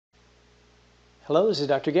Hello, this is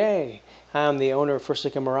Dr. Gay. I'm the owner of First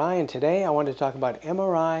Look MRI, and today I want to talk about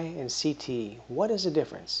MRI and CT. What is the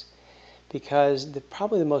difference? Because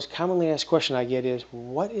probably the most commonly asked question I get is,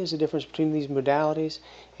 what is the difference between these modalities?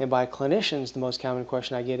 And by clinicians, the most common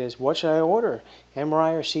question I get is, what should I order,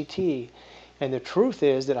 MRI or CT? And the truth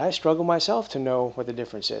is that I struggle myself to know what the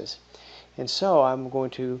difference is. And so I'm going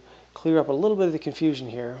to clear up a little bit of the confusion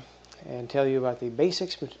here and tell you about the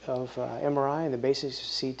basics of MRI and the basics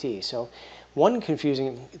of CT. So one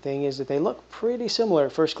confusing thing is that they look pretty similar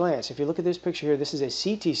at first glance. If you look at this picture here, this is a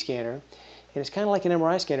CT scanner, and it's kind of like an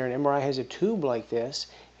MRI scanner. An MRI has a tube like this,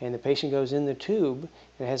 and the patient goes in the tube,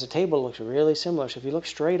 and it has a table that looks really similar. So if you look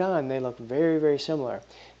straight on, they look very, very similar.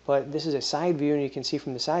 But this is a side view, and you can see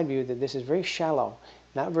from the side view that this is very shallow,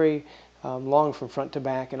 not very long from front to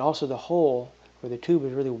back, and also the hole where the tube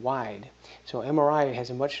is really wide. So MRI has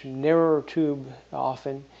a much narrower tube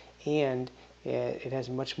often, and it has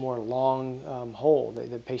a much more long hole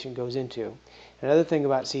that the patient goes into. Another thing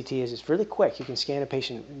about CT is it's really quick. You can scan a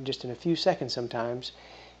patient just in a few seconds sometimes,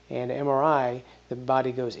 and MRI, the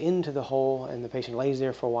body goes into the hole and the patient lays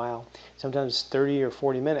there for a while, sometimes 30 or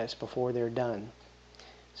 40 minutes before they're done.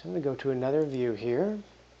 So I'm going to go to another view here.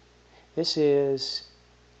 This is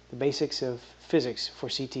the basics of physics for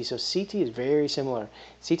CT. So CT is very similar.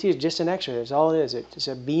 CT is just an X-ray. That's all it is. It's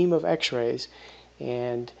a beam of X-rays,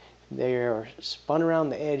 and they are spun around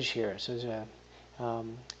the edge here. So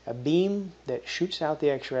there's a beam that shoots out the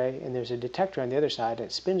X-ray, and there's a detector on the other side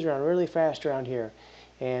that spins around really fast around here.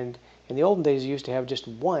 And in the olden days, you used to have just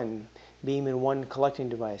one beam and one collecting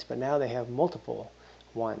device, but now they have multiple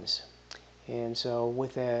ones. And so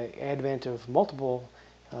with the advent of multiple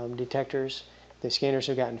detectors, the scanners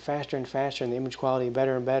have gotten faster and faster, and the image quality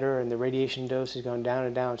better and better, and the radiation dose has gone down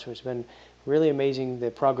and down. So it's been really amazing, the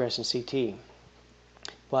progress in CT.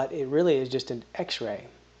 But it really is just an X-ray.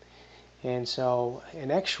 And so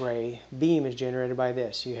an X-ray beam is generated by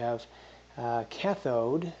this. You have a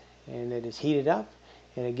cathode, and it is heated up,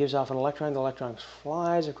 and it gives off an electron. The electron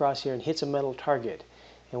flies across here and hits a metal target.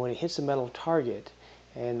 And when it hits the metal target,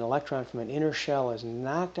 an electron from an inner shell is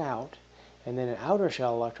knocked out, and then an outer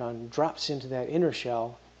shell electron drops into that inner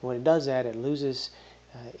shell. And when it does that, it loses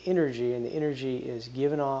energy, and the energy is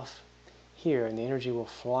given off here, and the energy will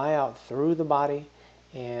fly out through the body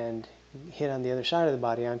and hit on the other side of the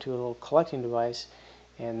body onto a little collecting device,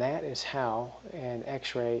 and that is how an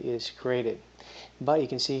X-ray is created. But you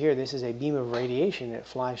can see here, this is a beam of radiation that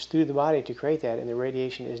flies through the body to create that, and the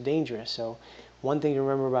radiation is dangerous. So one thing to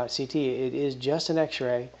remember about CT, it is just an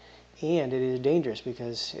X-ray, and it is dangerous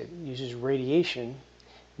because it uses radiation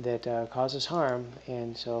that causes harm,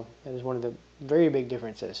 and so that is one of the very big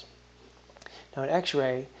differences. Now an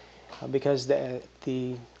X-ray, because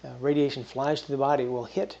the radiation flies through the body, will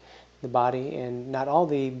hit the body, and not all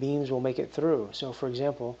the beams will make it through. So for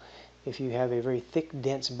example, if you have a very thick,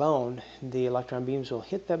 dense bone, the electron beams will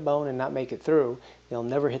hit that bone and not make it through. They'll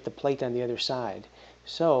never hit the plate on the other side.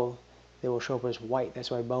 So they will show up as white. That's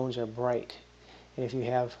why bones are bright. And if you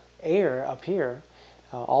have air up here,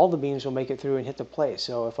 all the beams will make it through and hit the plate.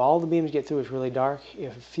 So if all the beams get through, it's really dark.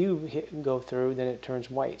 If a few go through, then it turns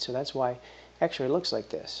white. So that's why X-ray looks like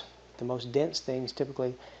this. The most dense things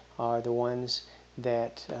typically are the ones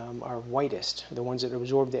that are whitest. The ones that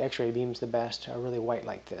absorb the X-ray beams the best are really white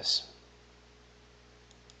like this.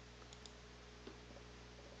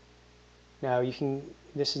 Now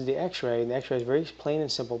this is the X-ray, and the X-ray is very plain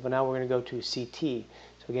and simple, but now we're going to go to CT.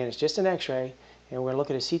 So again, it's just an X-ray, and we're going to look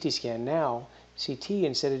at a CT scan. Now, CT,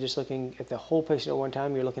 instead of just looking at the whole patient at one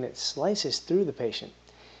time, you're looking at slices through the patient.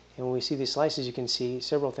 And when we see these slices, you can see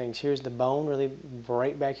several things. Here's the bone really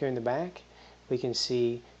bright back here in the back. We can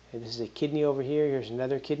see this is a kidney over here. Here's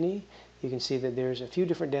another kidney. You can see that there's a few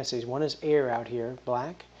different densities. One is air out here,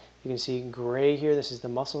 black. You can see gray here. This is the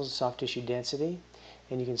muscles, soft tissue density.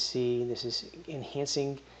 And you can see this is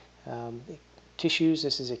enhancing tissues.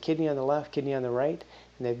 This is a kidney on the left, kidney on the right.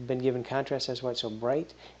 And they've been given contrast. That's why it's so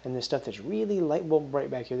bright. And the stuff that's really light bulb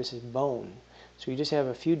bright back here, this is bone. So you just have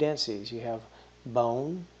a few densities. You have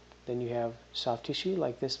bone. Then you have soft tissue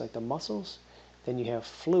like this, like the muscles. Then you have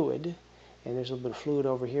fluid, and there's a little bit of fluid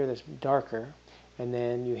over here that's darker. And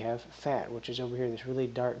then you have fat, which is over here. This really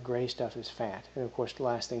dark gray stuff is fat. And of course, the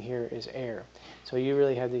last thing here is air. So you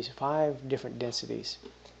really have these 5 different densities.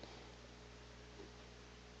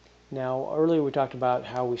 Now, earlier we talked about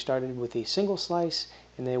how we started with a single slice,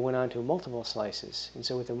 and they went on to multiple slices. And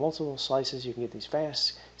so with the multiple slices, you can get these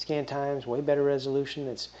fast scan times, way better resolution.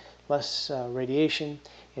 It's less radiation,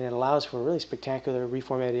 and it allows for really spectacular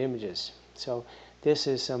reformatted images. So this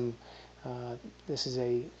is a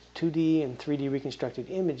 2D and 3D reconstructed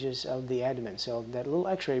images of the abdomen. So that little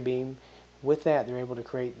X-ray beam with that, they're able to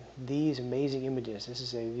create these amazing images. This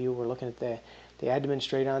is a view. We're looking at the abdomen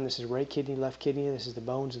straight on. This is right kidney, left kidney. This is the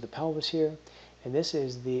bones of the pelvis here. And this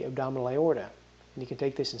is the abdominal aorta. And you can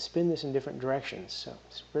take this and spin this in different directions. So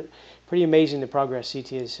it's pretty amazing the progress CT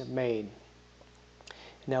has made.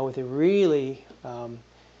 Now with a really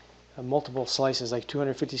multiple slices, like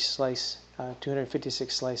 256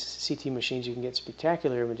 slice CT machines, you can get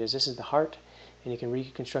spectacular images. This is the heart, and you can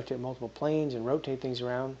reconstruct it in multiple planes and rotate things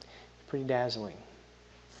around. Pretty dazzling.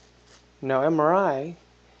 Now MRI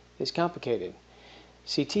is complicated.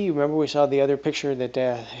 CT, remember we saw the other picture that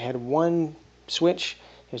had one switch.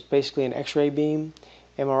 It's basically an X-ray beam.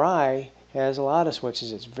 MRI has a lot of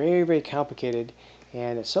switches. It's very, very complicated,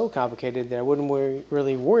 and it's so complicated that I wouldn't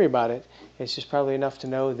really worry about it. It's just probably enough to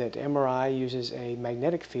know that MRI uses a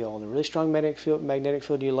magnetic field, a really strong magnetic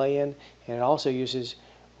field you lay in, and it also uses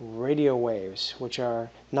radio waves, which are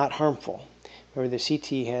not harmful. Remember, the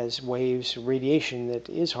CT has waves, radiation that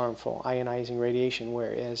is harmful, ionizing radiation,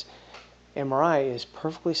 whereas MRI is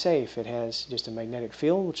perfectly safe. It has just a magnetic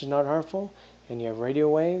field, which is not harmful, and you have radio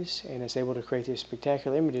waves, and it's able to create these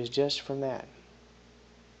spectacular images just from that.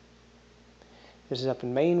 This is up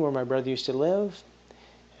in Maine, where my brother used to live,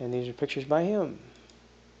 and these are pictures by him.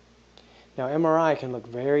 Now MRI can look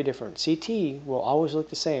very different. CT will always look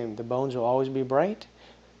the same. The bones will always be bright,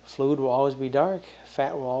 fluid will always be dark,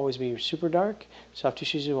 fat will always be super dark, soft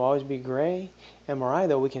tissues will always be gray. MRI,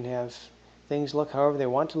 though, we can have things look however they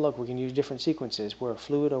want to look. We can use different sequences where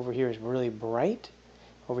fluid over here is really bright,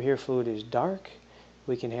 over here fluid is dark.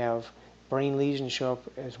 We can have brain lesions show up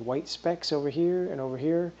as white specks over here, and over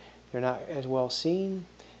here they're not as well seen.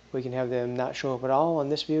 We can have them not show up at all on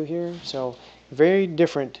this view here. So very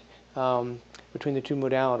different between the two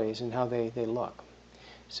modalities and how they look.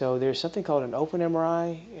 So there's something called an open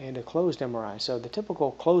MRI and a closed MRI. So the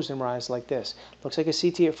typical closed MRI is like this. Looks like a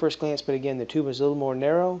CT at first glance, but again, the tube is a little more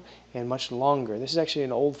narrow and much longer. This is actually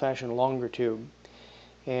an old-fashioned longer tube.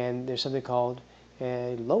 And there's something called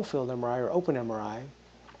a low-field MRI or open MRI.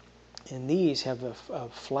 And these have a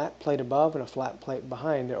flat plate above and a flat plate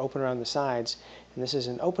behind. They're open around the sides. And this is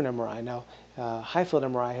an open MRI. Now, high-field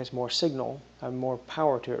MRI has more signal, more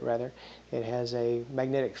power to it rather. It has a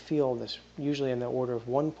magnetic field that's usually in the order of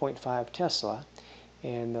 1.5 Tesla.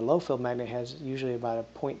 And the low-field magnet has usually about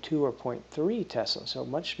a 0.2 or 0.3 Tesla. So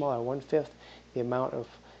much smaller, 1/5 the amount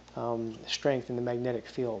of strength in the magnetic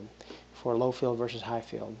field for low-field versus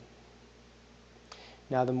high-field.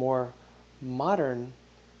 Now, the more modern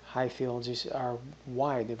high fields are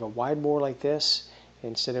wide. They have a wide bore like this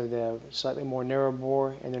instead of the slightly more narrow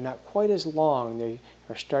bore, and they're not quite as long. They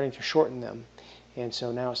are starting to shorten them, and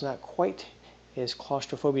so now it's not quite as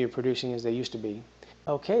claustrophobia producing as they used to be.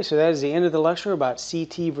 Okay, so that is the end of the lecture about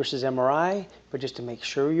CT versus MRI, but just to make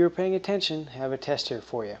sure you're paying attention, I have a test here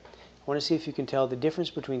for you. I want to see if you can tell the difference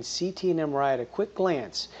between CT and MRI at a quick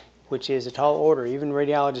glance, which is a tall order. Even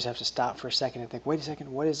radiologists have to stop for a second and think, wait a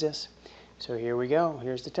second, what is this? So here we go.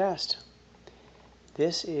 Here's the test.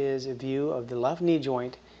 This is a view of the left knee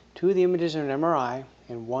joint. Two of the images are an MRI,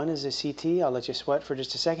 and one is a CT. I'll let you sweat for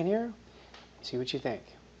just a second here. See what you think.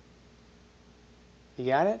 You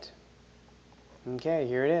got it? Okay,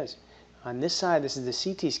 here it is. On this side, this is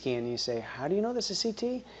the CT scan. And you say, how do you know this is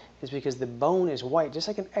CT? It's because the bone is white, just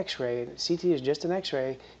like an X-ray. CT is just an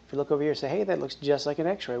X-ray. If you look over here and say, hey, that looks just like an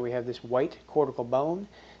X-ray. We have this white cortical bone.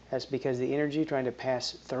 That's because the energy trying to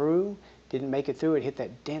pass through didn't make it through. It hit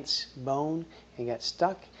that dense bone and got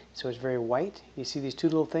stuck, so it's very white. You see these two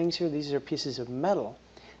little things here? These are pieces of metal.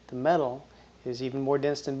 The metal is even more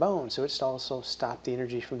dense than bone, so it's also stopped the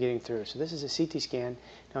energy from getting through. So this is a CT scan.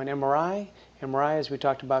 Now an MRI, as we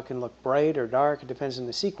talked about, can look bright or dark. It depends on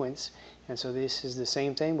the sequence. And so this is the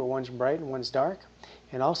same thing, but one's bright and one's dark.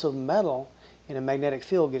 And also metal in a magnetic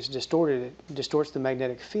field gets distorted. It distorts the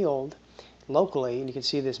magnetic field locally, and you can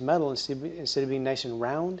see this metal, instead of being nice and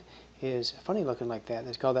round, is funny looking like that.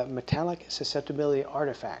 It's called that metallic susceptibility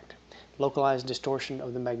artifact, localized distortion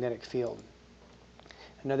of the magnetic field.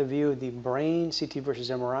 Another view of the brain, CT versus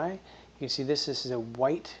MRI. You can see this is a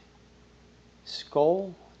white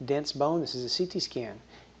skull, dense bone. This is a CT scan.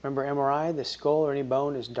 Remember MRI, the skull or any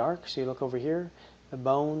bone is dark, so you look over here, the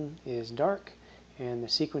bone is dark, and the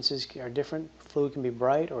sequences are different. Fluid can be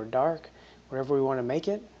bright or dark, whatever we want to make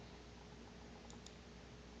it.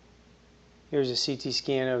 Here's a CT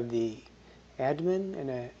scan of the abdomen and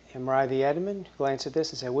an MRI of the abdomen. Glance at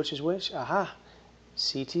this and say, which is which? Aha!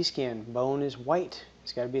 CT scan. Bone is white.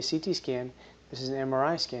 It's got to be a CT scan. This is an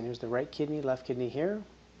MRI scan. Here's the right kidney, left kidney here.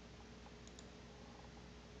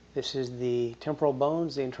 This is the temporal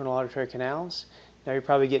bones, the internal auditory canals. Now you're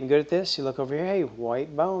probably getting good at this. You look over here, hey,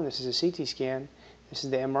 white bone. This is a CT scan. This is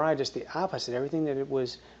the MRI, just the opposite. Everything that it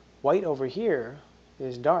was white over here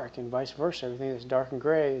is dark, and vice versa. Everything that's dark and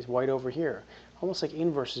gray is white over here. Almost like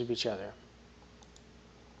inverses of each other.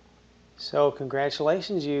 So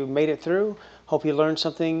congratulations, you made it through. Hope you learned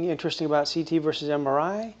something interesting about CT versus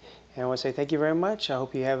MRI. And I want to say thank you very much. I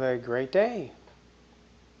hope you have a great day.